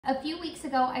A few weeks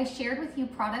ago, I shared with you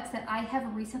products that I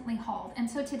have recently hauled.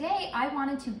 And so today I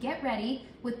wanted to get ready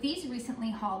with these recently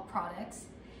hauled products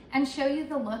and show you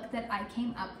the look that I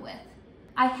came up with.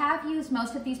 I have used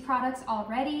most of these products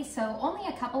already, so only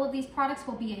a couple of these products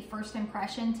will be a first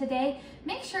impression today.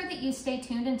 Make sure that you stay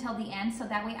tuned until the end so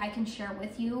that way I can share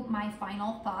with you my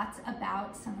final thoughts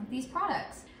about some of these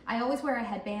products. I always wear a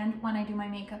headband when I do my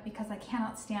makeup because I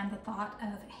cannot stand the thought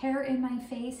of hair in my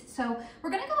face. So we're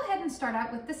gonna go ahead and start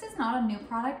out with, this is not a new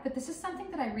product, but this is something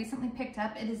that I recently picked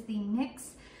up. It is the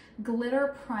NYX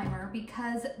Glitter Primer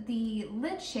because the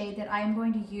lid shade that I am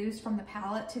going to use from the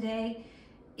palette today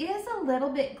is a little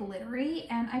bit glittery,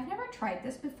 and I've never tried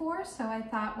this before, so I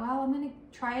thought, well, I'm gonna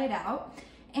try it out.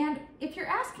 And if you're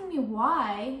asking me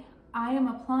why I am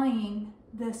applying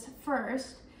this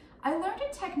first, I learned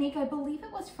a technique, I believe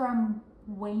it was from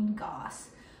Wayne Goss,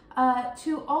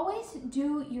 to always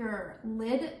do your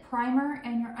lid primer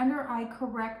and your under eye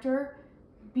corrector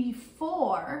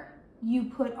before you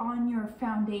put on your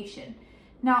foundation.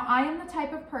 Now, I am the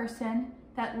type of person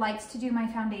that likes to do my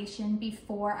foundation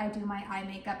before I do my eye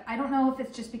makeup. I don't know if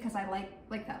it's just because I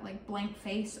like that blank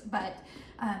face, but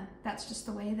that's just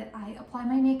the way that I apply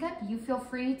my makeup. You feel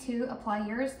free to apply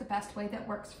yours the best way that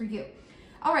works for you.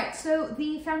 All right, so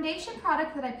the foundation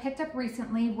product that I picked up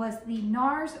recently was the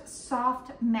NARS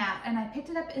Soft Matte, and I picked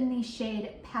it up in the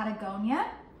shade Patagonia.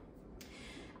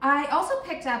 I also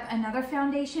picked up another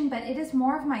foundation, but it is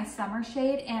more of my summer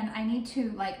shade, and I need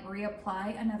to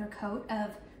reapply another coat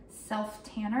of self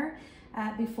tanner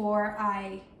before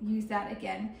I use that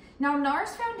again. Now,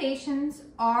 NARS foundations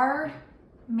are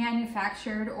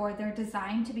manufactured, or they're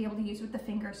designed to be able to use with the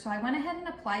fingers, so I went ahead and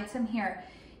applied some here.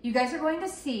 You guys are going to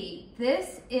see,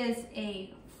 this is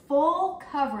a full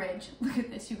coverage. Look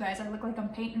at this, you guys. I look like I'm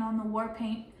painting on the war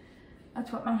paint.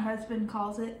 That's what my husband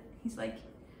calls it. He's like,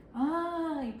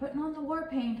 ah, you're putting on the war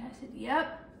paint. I said,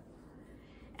 yep.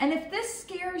 And if this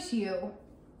scares you,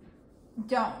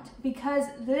 don't, because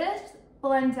this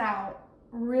blends out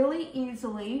really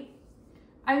easily.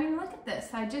 I mean, look at this.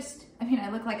 I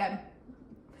look like I'm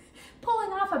pulling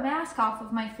off a mask off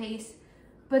of my face,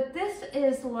 but this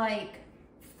is like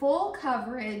full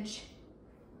coverage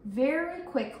very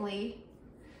quickly.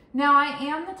 Now, I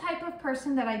am the type of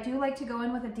person that I do like to go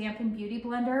in with a dampened beauty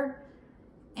blender,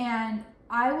 and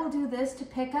I will do this to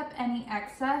pick up any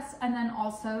excess and then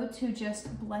also to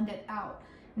just blend it out.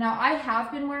 Now, I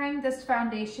have been wearing this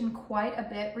foundation quite a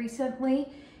bit recently,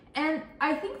 and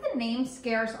I think the name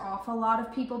scares off a lot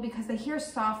of people because they hear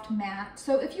soft matte.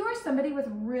 So if you are somebody with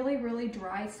really, really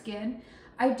dry skin,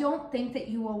 I don't think that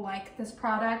you will like this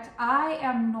product. I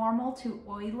am normal to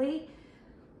oily.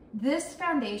 This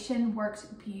foundation works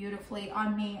beautifully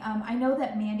on me. I know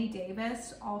that Mandy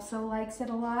Davis also likes it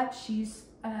a lot. She's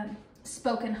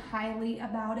spoken highly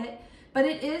about it. But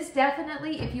it is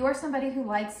definitely, if you are somebody who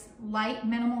likes light,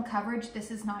 minimal coverage, this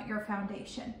is not your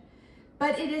foundation.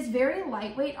 But it is very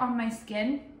lightweight on my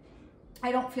skin.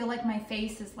 I don't feel like my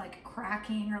face is like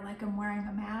cracking or like I'm wearing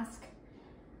a mask.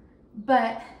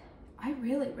 But I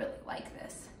really, really like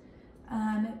this.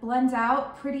 It blends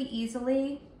out pretty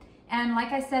easily. And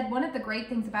like I said, one of the great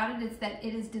things about it is that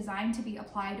it is designed to be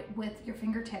applied with your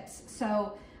fingertips.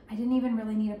 So I didn't even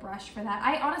really need a brush for that.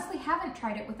 I honestly haven't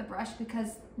tried it with a brush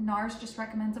because NARS just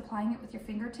recommends applying it with your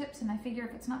fingertips, and I figure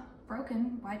if it's not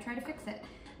broken, why try to fix it?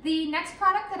 The next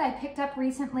product that I picked up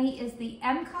recently is the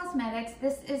M Cosmetics.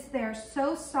 This is their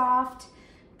So Soft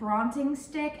bronzing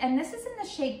stick, and this is in the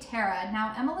shade Terra.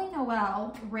 Now, Emily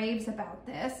Noel raves about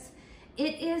this.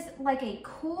 It is like a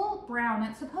cool brown.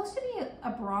 It's supposed to be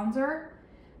a bronzer,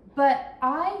 but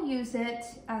I use it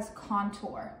as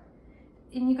contour.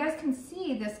 And you guys can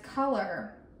see this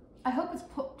color. I hope it's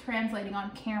translating on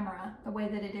camera the way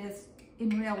that it is in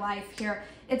real life here.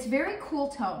 It's very cool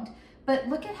toned, but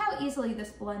look at how easily this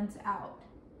blends out.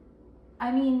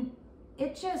 I mean,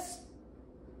 it just,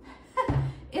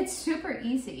 it's super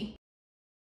easy.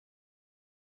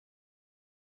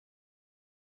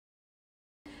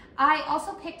 I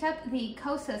also picked up the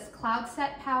Kosas Cloud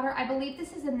Set Powder. I believe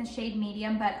this is in the shade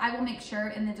medium, but I will make sure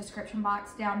in the description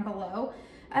box down below.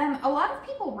 A lot of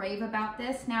people rave about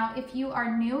this. Now, if you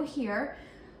are new here,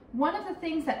 one of the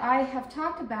things that I have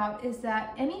talked about is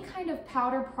that any kind of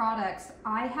powder products,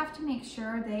 I have to make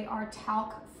sure they are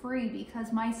talc free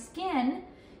because my skin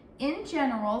in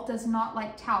general does not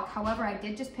like talc. However, I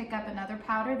did just pick up another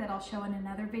powder that I'll show in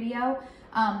another video.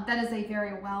 That is a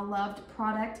very well-loved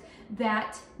product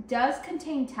that does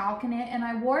contain talc in it, and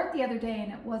I wore it the other day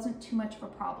and it wasn't too much of a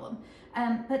problem.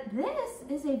 But this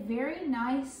is a very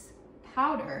nice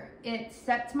powder. It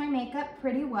sets my makeup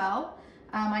pretty well.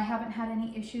 I haven't had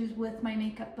any issues with my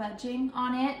makeup budging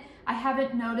on it. I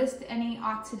haven't noticed any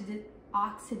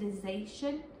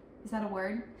oxidization. Is that a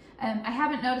word? I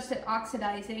haven't noticed it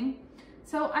oxidizing.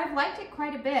 So I've liked it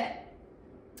quite a bit.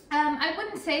 I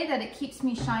wouldn't say that it keeps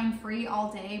me shine free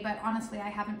all day, but honestly, I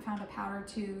haven't found a powder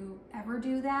to ever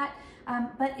do that.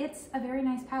 But it's a very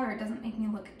nice powder. It doesn't make me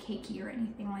look cakey or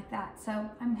anything like that. So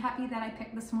I'm happy that I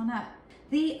picked this one up.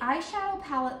 The eyeshadow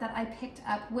palette that I picked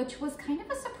up, which was kind of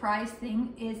a surprise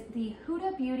thing, is the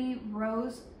Huda Beauty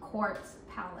Rose Quartz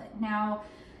palette. Now,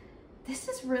 this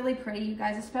is really pretty, you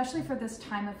guys, especially for this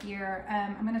time of year.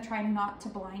 I'm gonna try not to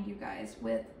blind you guys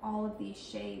with all of these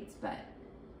shades, but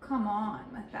come on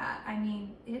with that. I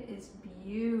mean, it is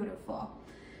beautiful.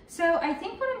 So I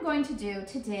think what I'm going to do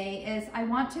today is I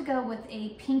want to go with a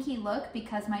pinky look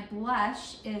because my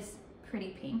blush is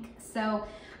pretty pink. So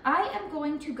I am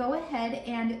going to go ahead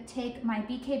and take my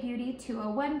BK Beauty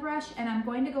 201 brush, and I'm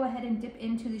going to go ahead and dip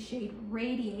into the shade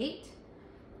Radiate.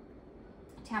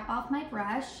 Tap off my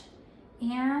brush,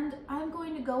 and I'm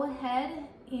going to go ahead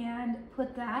and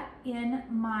put that in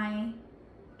my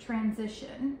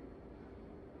transition.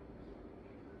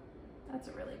 That's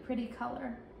a really pretty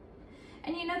color.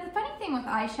 And you know, the funny thing with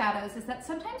eyeshadows is that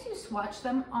sometimes you swatch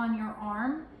them on your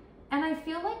arm, and I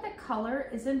feel like the color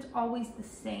isn't always the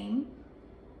same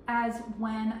as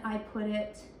when I put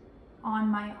it on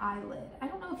my eyelid. I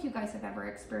don't know if you guys have ever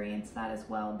experienced that as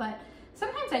well, but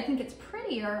sometimes I think it's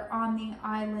prettier on the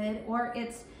eyelid, or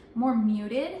it's more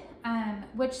muted,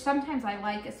 which sometimes I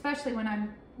like, especially when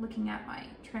I'm looking at my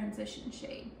transition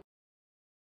shade.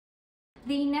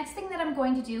 The next thing that I'm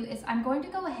going to do is I'm going to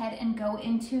go ahead and go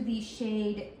into the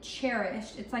shade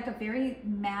Cherished. It's like a very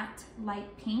matte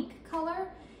light pink color,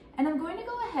 and I'm going to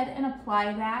go ahead and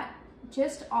apply that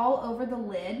just all over the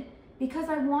lid because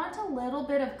I want a little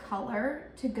bit of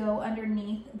color to go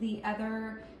underneath the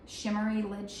other shimmery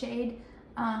lid shade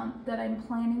that I'm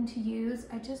planning to use.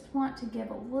 I just want to give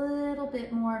a little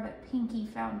bit more of a pinky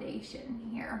foundation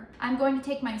here. I'm going to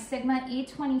take my Sigma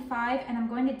E25 and I'm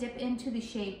going to dip into the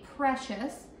shade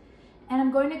Precious, and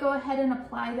I'm going to go ahead and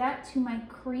apply that to my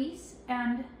crease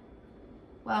and,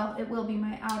 well, it will be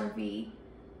my outer V.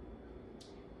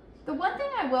 The one thing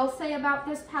I will say about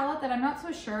this palette that I'm not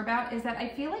so sure about is that I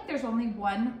feel like there's only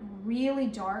one really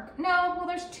dark, no, well,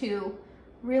 there's two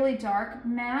really dark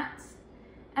mattes.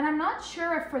 And I'm not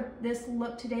sure if for this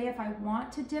look today, if I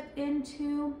want to dip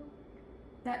into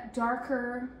that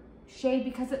darker shade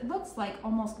because it looks like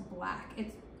almost black.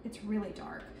 It's really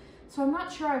dark. So I'm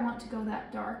not sure I want to go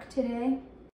that dark today.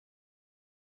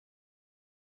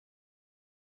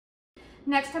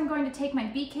 Next, I'm going to take my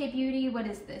BK Beauty, what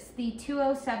is this? The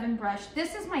 207 brush.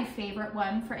 This is my favorite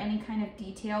one for any kind of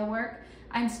detail work.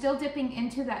 I'm still dipping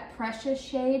into that Precious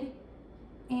shade,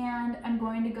 and I'm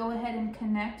going to go ahead and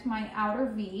connect my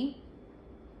outer V.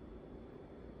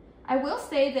 I will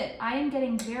say that I am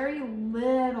getting very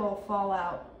little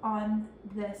fallout on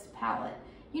this palette.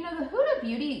 You know, the Huda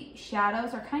Beauty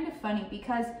shadows are kind of funny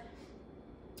because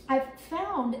I've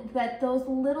found that those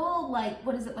little, like,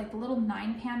 what is it, like the little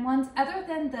 9-pan ones, other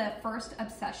than the first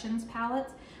Obsessions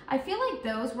palettes, I feel like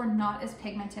those were not as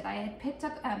pigmented. I had picked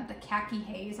up the Khaki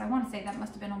Haze. I want to say that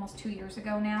must have been almost 2 years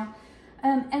ago now.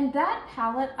 And that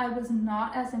palette I was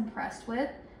not as impressed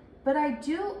with, but I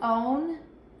do own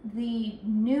the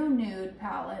new Nude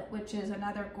palette, which is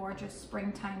another gorgeous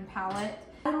springtime palette.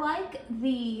 I like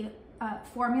the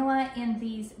formula in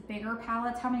these bigger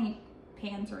palettes. How many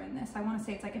pans are in this? I want to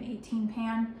say it's like an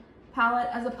 18-pan palette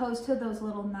as opposed to those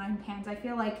little 9 pans. I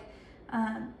feel like,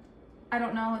 I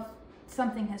don't know if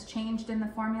something has changed in the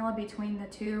formula between the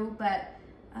two, but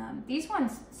these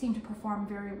ones seem to perform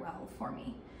very well for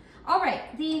me. All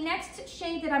right, the next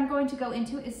shade that I'm going to go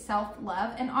into is Self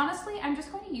Love. And honestly, I'm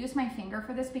just going to use my finger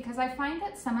for this because I find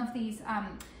that some of these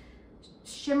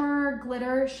shimmer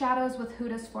glitter shadows with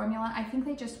Huda's formula, I think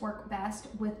they just work best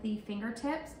with the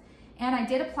fingertips. And I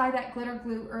did apply that glitter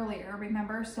glue earlier,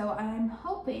 remember? So I'm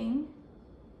hoping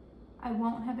I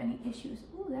won't have any issues.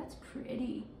 Ooh, that's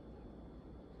pretty.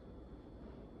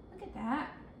 Look at that.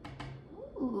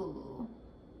 Ooh.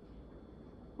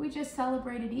 We just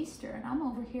celebrated Easter and I'm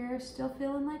over here still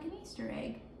feeling like an Easter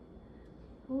egg.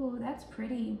 Ooh, that's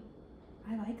pretty.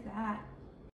 I like that.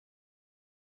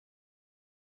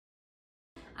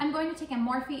 I'm going to take a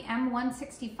Morphe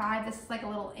M165. This is like a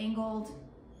little angled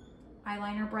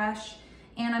eyeliner brush.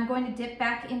 And I'm going to dip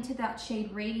back into that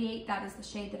shade Radiate. That is the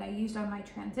shade that I used on my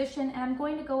transition. And I'm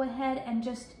going to go ahead and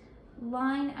just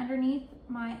line underneath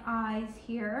my eyes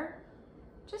here,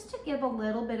 just to give a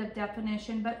little bit of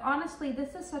definition. But honestly,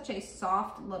 this is such a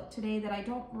soft look today that I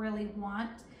don't really want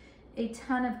a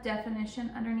ton of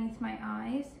definition underneath my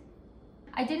eyes.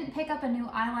 I didn't pick up a new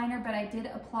eyeliner, but I did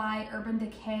apply Urban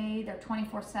Decay, their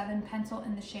 24/7 pencil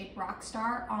in the shade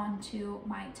Rockstar, onto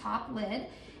my top lid.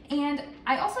 And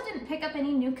I also didn't pick up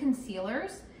any new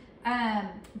concealers,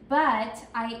 but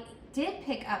I did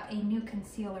pick up a new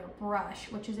concealer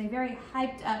brush, which is a very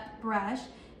hyped up brush.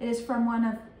 It is from one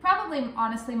of probably,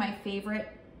 honestly, my favorite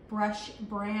brush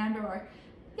brand, or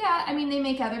yeah, I mean, they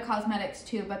make other cosmetics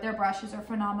too, but their brushes are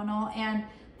phenomenal. And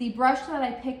the brush that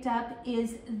I picked up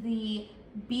is the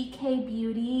BK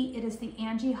Beauty. It is the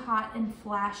Angie Hot and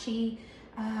Flashy.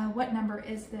 What number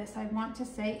is this? I want to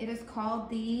say it is called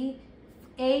the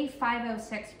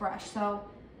A506 brush. So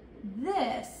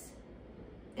this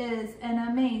is an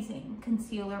amazing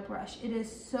concealer brush. It is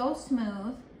so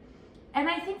smooth. And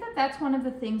I think that that's one of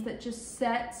the things that just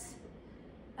sets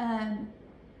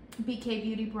BK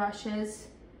Beauty brushes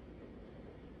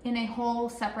in a whole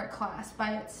separate class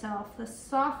by itself. The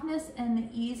softness and the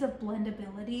ease of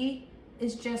blendability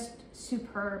is just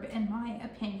superb in my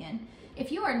opinion.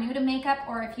 If you are new to makeup,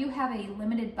 or if you have a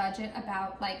limited budget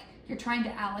about, like, you're trying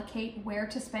to allocate where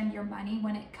to spend your money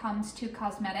when it comes to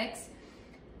cosmetics,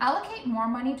 allocate more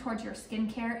money towards your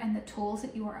skincare and the tools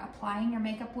that you are applying your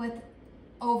makeup with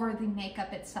over the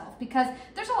makeup itself, because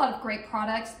there's a lot of great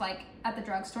products. Like at the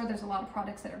drugstore, there's a lot of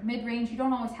products that are mid-range. You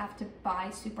don't always have to buy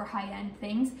super high-end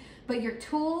things, but your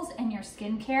tools and your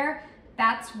skincare,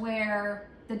 that's where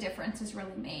the difference is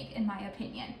really made, in my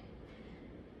opinion.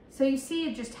 So you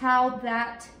see just how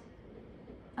that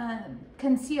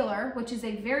concealer, which is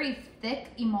a very thick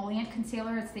emollient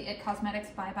concealer, it's the It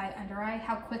Cosmetics by Undereye,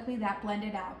 how quickly that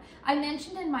blended out. I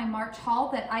mentioned in my March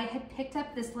haul that I had picked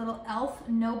up this little e.l.f.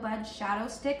 No Budge shadow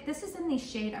stick. This is in the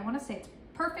shade, I want to say it's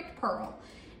Perfect Pearl,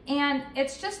 and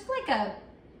it's just like a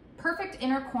perfect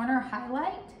inner corner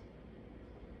highlight,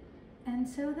 and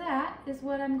so that is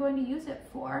what I'm going to use it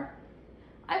for.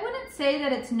 I wouldn't say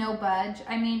that it's no budge.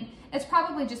 I mean, it's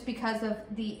probably just because of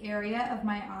the area of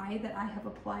my eye that I have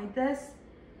applied this,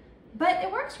 but it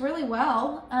works really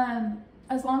well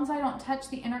as long as I don't touch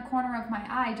the inner corner of my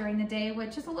eye during the day,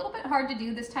 which is a little bit hard to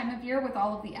do this time of year with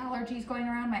all of the allergies going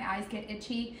around. My eyes get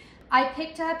itchy. I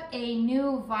picked up a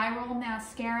new viral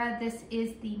mascara. This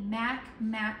is the MAC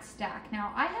MACStack.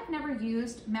 Now, I have never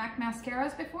used MAC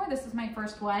mascaras before. This is my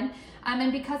first one.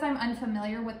 And because I'm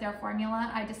unfamiliar with their formula,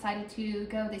 I decided to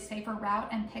go the safer route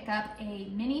and pick up a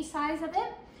mini size of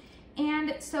it.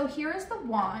 And so here is the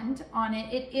wand on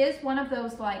it. It is one of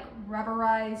those like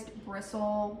rubberized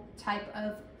bristle type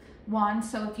of wands.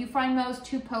 So if you find those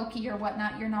too pokey or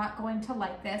whatnot, you're not going to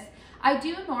like this. I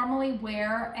do normally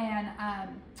wear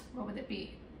an, what would it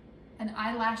be? An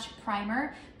eyelash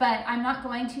primer, but I'm not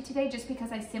going to today just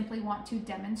because I simply want to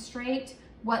demonstrate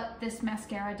what this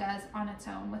mascara does on its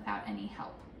own without any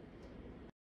help.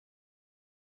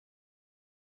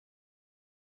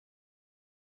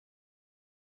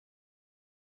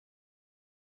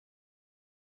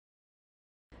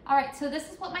 All right, so this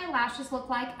is what my lashes look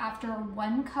like after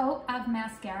one coat of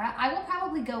mascara. I will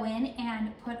probably go in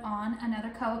and put on another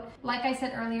coat. Like I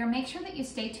said earlier, make sure that you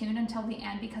stay tuned until the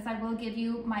end because I will give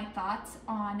you my thoughts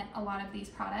on a lot of these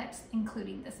products,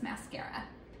 including this mascara.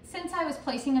 Since I was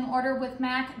placing an order with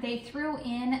MAC, they threw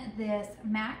in this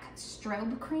MAC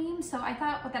Strobe cream, so I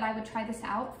thought that I would try this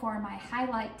out for my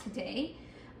highlight today.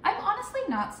 I'm honestly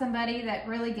not somebody that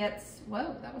really gets,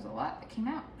 whoa, that was a lot that came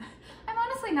out. I'm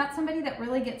honestly not somebody that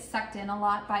really gets sucked in a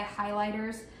lot by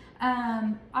highlighters.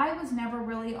 I was never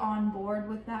really on board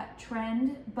with that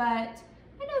trend, but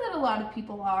I know that a lot of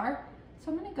people are.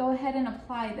 So I'm gonna go ahead and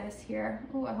apply this here.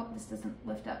 Oh, I hope this doesn't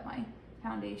lift up my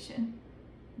foundation.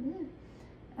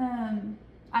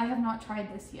 I have not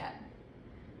tried this yet.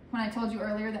 When I told you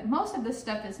earlier that most of this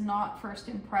stuff is not first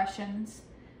impressions,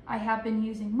 I have been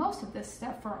using most of this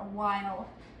stuff for a while,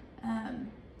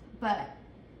 but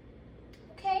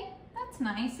okay, that's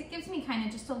nice. It gives me kind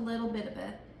of just a little bit of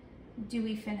a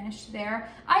dewy finish there.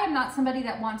 I am not somebody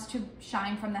that wants to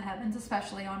shine from the heavens,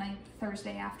 especially on a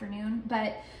Thursday afternoon,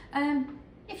 but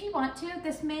if you want to,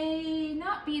 this may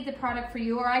not be the product for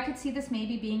you, or I could see this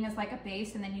maybe being as like a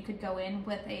base and then you could go in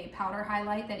with a powder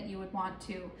highlight that you would want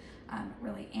to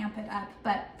really amp it up.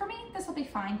 But for me, this will be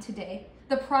fine today.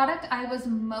 The product I was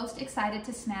most excited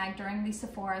to snag during the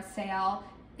Sephora sale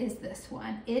is this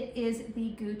one. It is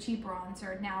the Gucci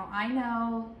bronzer. Now, I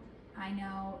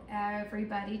know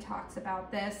everybody talks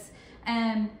about this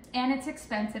and it's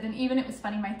expensive, and even it was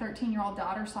funny, my 13-year-old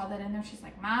daughter saw that in there. She's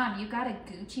like, Mom, you got a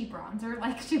Gucci bronzer?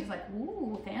 Like, she was like,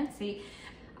 ooh, fancy.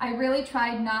 I really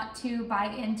tried not to buy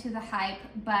into the hype,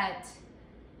 but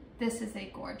this is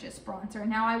a gorgeous bronzer.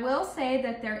 Now, I will say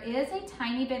that there is a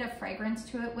tiny bit of fragrance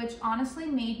to it, which honestly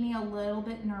made me a little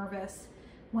bit nervous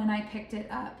when I picked it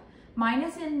up. Mine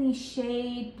is in the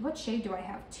shade, what shade do I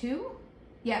have? 2?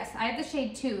 Yes, I have the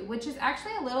shade 2, which is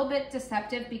actually a little bit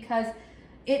deceptive because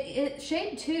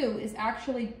shade 2 is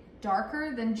actually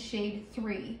darker than shade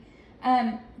 3.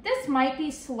 This might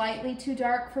be slightly too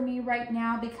dark for me right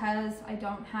now because I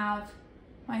don't have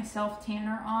my self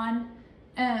tanner on.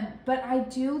 But I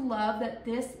do love that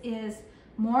this is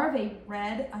more of a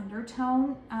red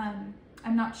undertone.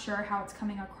 I'm not sure how it's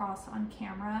coming across on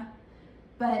camera,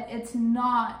 but it's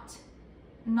not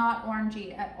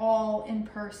orangey at all in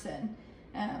person.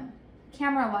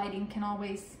 Camera lighting can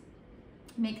always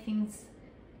make things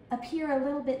appear a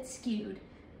little bit skewed.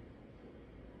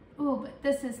 Ooh, but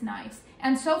this is nice.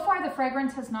 And so far the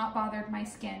fragrance has not bothered my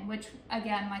skin, which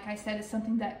again, like I said, is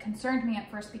something that concerned me at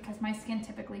first because my skin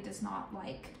typically does not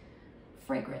like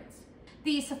fragrance.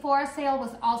 The Sephora sale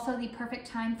was also the perfect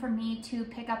time for me to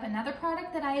pick up another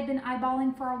product that I had been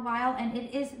eyeballing for a while, and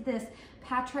it is this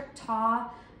Patrick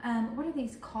Ta, what are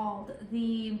these called?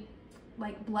 The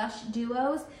like blush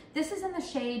duos. This is in the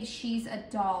shade She's a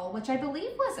Doll, which I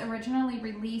believe was originally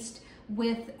released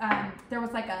with, there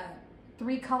was like a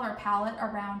 3-color palette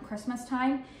around Christmas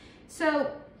time.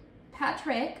 So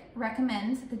Patrick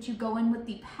recommends that you go in with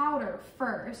the powder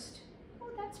first. Oh,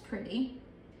 that's pretty.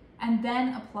 And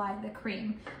then apply the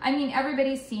cream. I mean,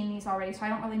 everybody's seen these already, so I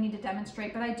don't really need to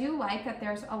demonstrate, but I do like that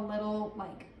there's a little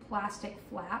like plastic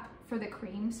flap for the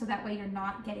cream, so that way you're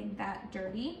not getting that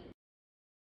dirty.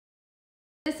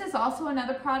 This is also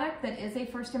another product that is a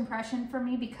first impression for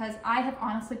me because I have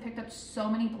honestly picked up so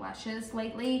many blushes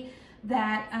lately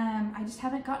that I just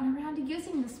haven't gotten around to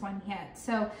using this one yet.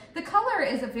 So the color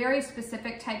is a very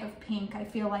specific type of pink. I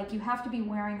feel like you have to be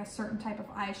wearing a certain type of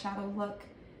eyeshadow look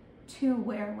to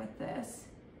wear with this.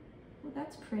 Well,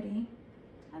 that's pretty.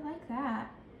 I like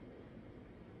that.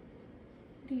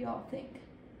 What do y'all think?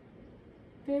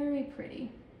 Very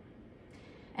pretty.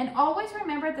 And always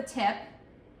remember the tip,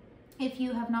 if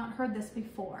you have not heard this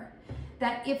before,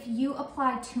 that if you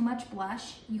apply too much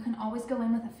blush, you can always go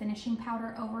in with a finishing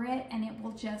powder over it and it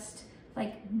will just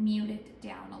like mute it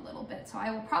down a little bit. So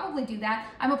I will probably do that.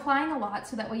 I'm applying a lot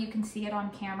so that way you can see it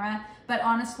on camera, but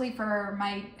honestly for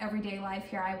my everyday life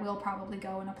here, I will probably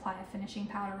go and apply a finishing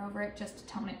powder over it just to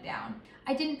tone it down.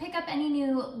 I didn't pick up any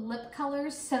new lip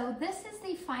colors, so this is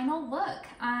the final look.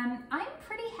 I'm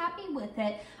pretty happy with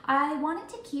it. I wanted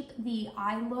to keep the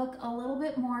eye look a little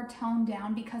bit more toned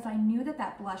down because I knew that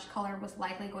that blush color was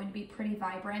likely going to be pretty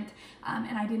vibrant,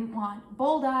 and I didn't want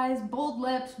bold eyes, bold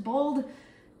lips, bold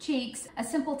cheeks. A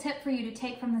simple tip for you to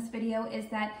take from this video is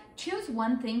that choose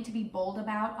one thing to be bold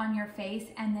about on your face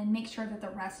and then make sure that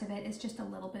the rest of it is just a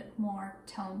little bit more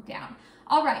toned down.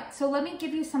 All right, so let me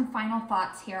give you some final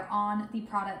thoughts here on the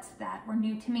products that were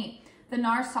new to me. The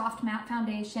NARS Soft Matte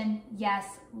Foundation,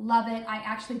 yes, love it. I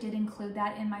actually did include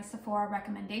that in my Sephora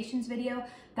recommendations video.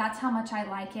 That's how much I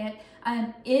like it.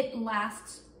 It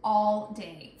lasts all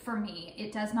day for me.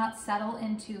 It does not settle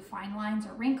into fine lines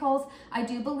or wrinkles. I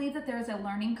do believe that there is a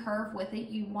learning curve with it.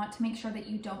 You want to make sure that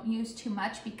you don't use too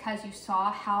much because you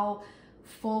saw how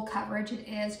full coverage it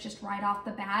is just right off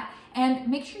the bat, and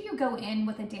make sure you go in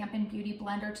with a dampened beauty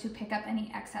blender to pick up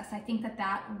any excess. I think that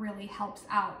that really helps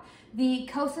out. The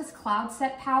Kosas Cloud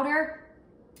Set Powder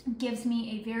gives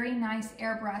me a very nice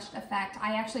airbrushed effect.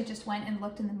 I actually just went and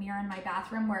looked in the mirror in my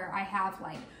bathroom where I have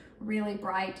like really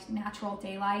bright natural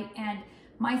daylight, and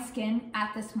my skin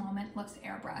at this moment looks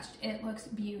airbrushed. It looks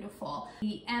beautiful.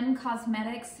 The M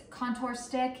Cosmetics Contour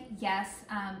Stick, yes,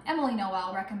 Emily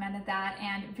Noel recommended that,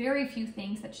 and very few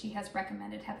things that she has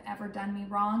recommended have ever done me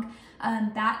wrong.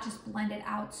 That just blended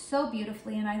out so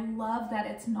beautifully, and I love that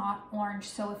it's not orange.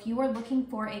 So if you are looking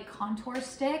for a contour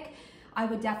stick, I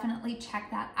would definitely check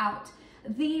that out.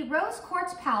 The Rose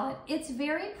Quartz palette, it's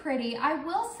very pretty. I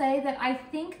will say that I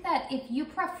think that if you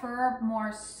prefer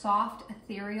more soft,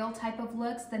 ethereal type of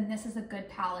looks, then this is a good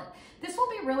palette. This will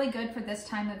be really good for this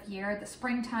time of year, the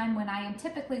springtime, when I am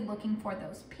typically looking for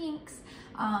those pinks,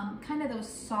 kind of those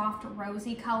soft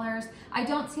rosy colors. I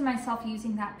don't see myself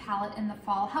using that palette in the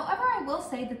fall. However, I will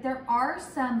say that there are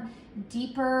some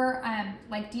deeper,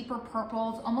 like deeper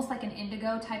purples, almost like an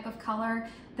indigo type of color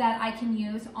that I can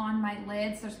use on my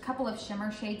lids. There's a couple of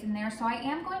shimmer shades in there, so I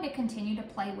am going to continue to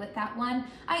play with that one.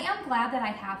 I am glad that I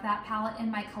have that palette in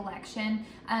my collection,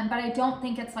 but I don't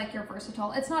think it's like your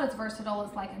versatile. It's not as versatile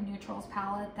as like a neutrals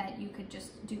palette that you could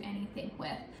just do anything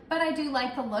with. But I do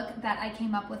like the look that I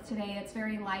came up with today. It's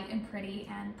very light and pretty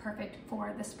and perfect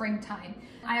for the springtime.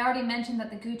 I already mentioned that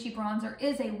the Gucci bronzer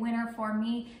is a winner for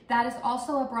me. That is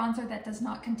also a bronzer that does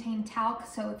not contain talc,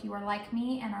 so if you are like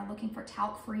me and are looking for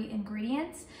talc-free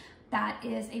ingredients, that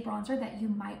is a bronzer that you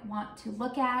might want to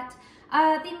look at.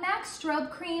 The MAC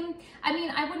Strobe Cream, I mean,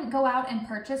 I wouldn't go out and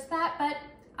purchase that, but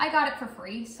I got it for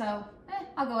free, so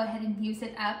I'll go ahead and use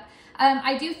it up.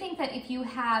 I do think that if you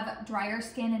have drier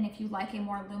skin and if you like a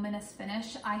more luminous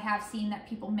finish, I have seen that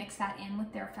people mix that in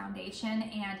with their foundation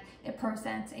and it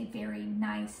presents a very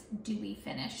nice dewy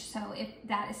finish. So if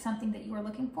that is something that you are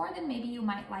looking for, then maybe you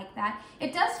might like that.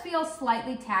 It does feel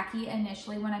slightly tacky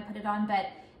initially when I put it on, but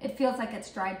it feels like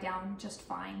it's dried down just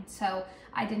fine. So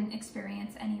I didn't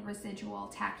experience any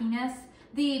residual tackiness.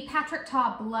 The Patrick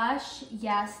Ta blush,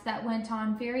 yes, that went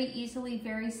on very easily,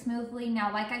 very smoothly.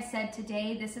 Now, like I said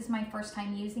today, this is my first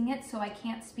time using it, so I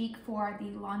can't speak for the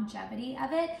longevity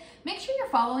of it. Make sure you're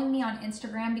following me on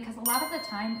Instagram, because a lot of the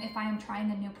time, if I am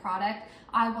trying a new product,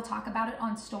 I will talk about it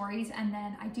on stories, and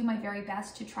then I do my very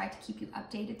best to try to keep you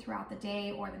updated throughout the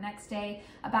day or the next day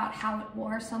about how it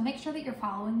wore. So make sure that you're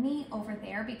following me over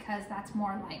there, because that's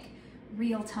more like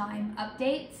real-time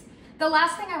updates. The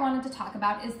last thing I wanted to talk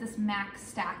about is this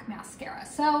MACStack mascara.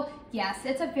 So yes,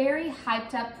 it's a very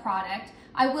hyped up product.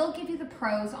 I will give you the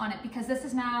pros on it because this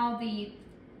is now the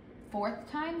 4th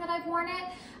time that I've worn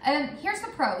it. Here's the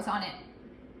pros on it.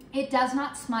 It does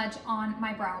not smudge on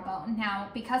my brow bone. Now,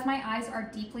 because my eyes are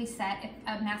deeply set, if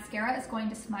a mascara is going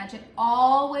to smudge, it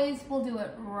always will do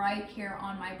it right here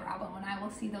on my brow bone. I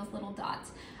will see those little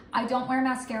dots. I don't wear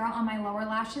mascara on my lower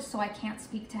lashes, so I can't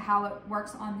speak to how it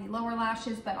works on the lower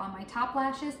lashes, but on my top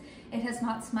lashes, it has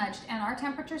not smudged. And our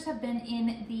temperatures have been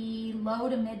in the low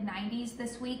to mid 90s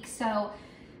this week, so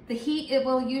the heat, it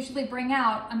will usually bring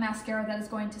out a mascara that is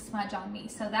going to smudge on me.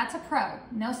 So that's a pro,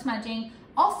 no smudging.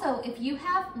 Also, if you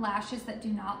have lashes that do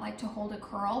not like to hold a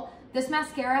curl, this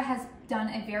mascara has done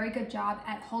a very good job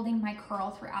at holding my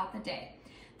curl throughout the day.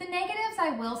 The negatives,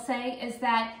 I will say, is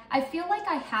that I feel like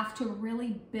I have to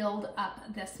really build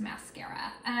up this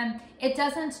mascara. It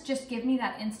doesn't just give me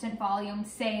that instant volume,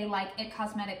 say like a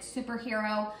cosmetic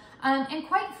superhero. And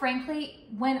quite frankly,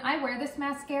 when I wear this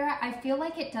mascara, I feel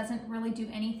like it doesn't really do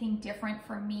anything different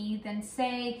for me than,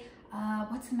 say,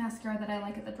 what's the mascara that I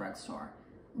like at the drugstore?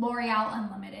 L'Oreal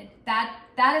Unlimited.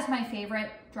 That is my favorite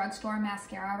drugstore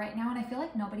mascara right now, and I feel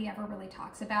like nobody ever really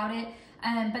talks about it.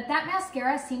 But that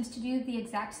mascara seems to do the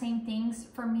exact same things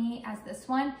for me as this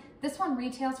one. This one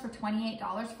retails for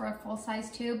 $28 for a full-size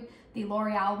tube. The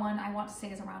L'Oreal one, I want to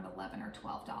say, is around $11 or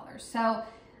 $12. So,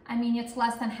 I mean, it's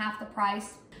less than half the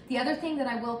price. The other thing that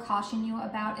I will caution you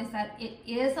about is that it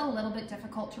is a little bit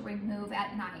difficult to remove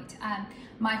at night.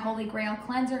 My Holy Grail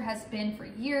cleanser has been for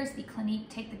years the Clinique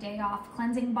Take the Day Off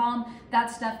cleansing balm. That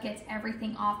stuff gets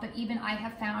everything off, but even I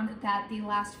have found that the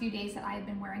last few days that I have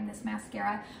been wearing this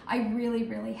mascara, I really,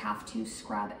 really have to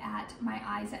scrub at my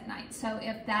eyes at night. So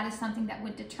if that is something that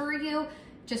would deter you,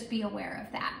 just be aware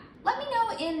of that. Let me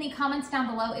know in the comments down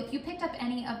below if you picked up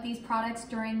any of these products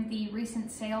during the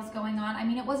recent sales going on. I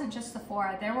mean, it wasn't just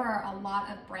Sephora. There were a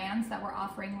lot of brands that were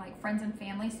offering like friends and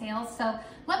family sales. So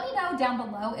let me know down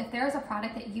below if there's a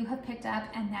product that you have picked up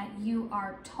and that you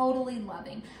are totally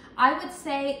loving. I would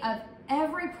say of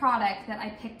every product that I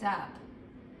picked up,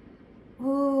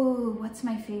 ooh, what's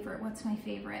my favorite? What's my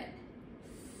favorite?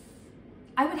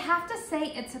 I would have to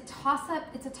say it's a toss-up.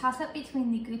 It's a toss-up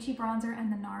between the Gucci bronzer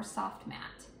and the NARS Soft Matte.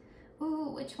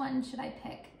 Ooh, which one should I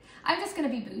pick? I'm just gonna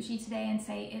be bougie today and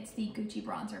say it's the Gucci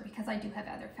bronzer because I do have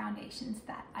other foundations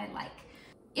that I like.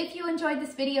 If you enjoyed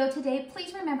this video today,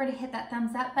 please remember to hit that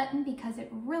thumbs up button because it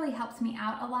really helps me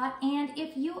out a lot. And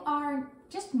if you are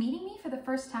just meeting me for the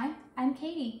first time, I'm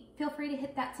Katie. Feel free to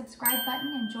hit that subscribe button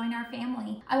and join our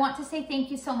family. I want to say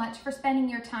thank you so much for spending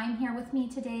your time here with me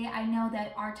today. I know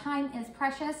that our time is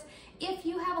precious. If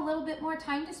you have a little bit more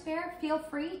time to spare, feel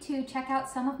free to check out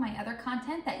some of my other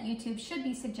content that YouTube should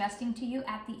be suggesting to you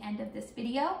at the end of this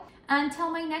video. Until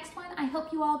my next one, I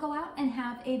hope you all go out and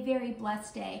have a very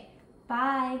blessed day.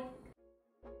 Bye.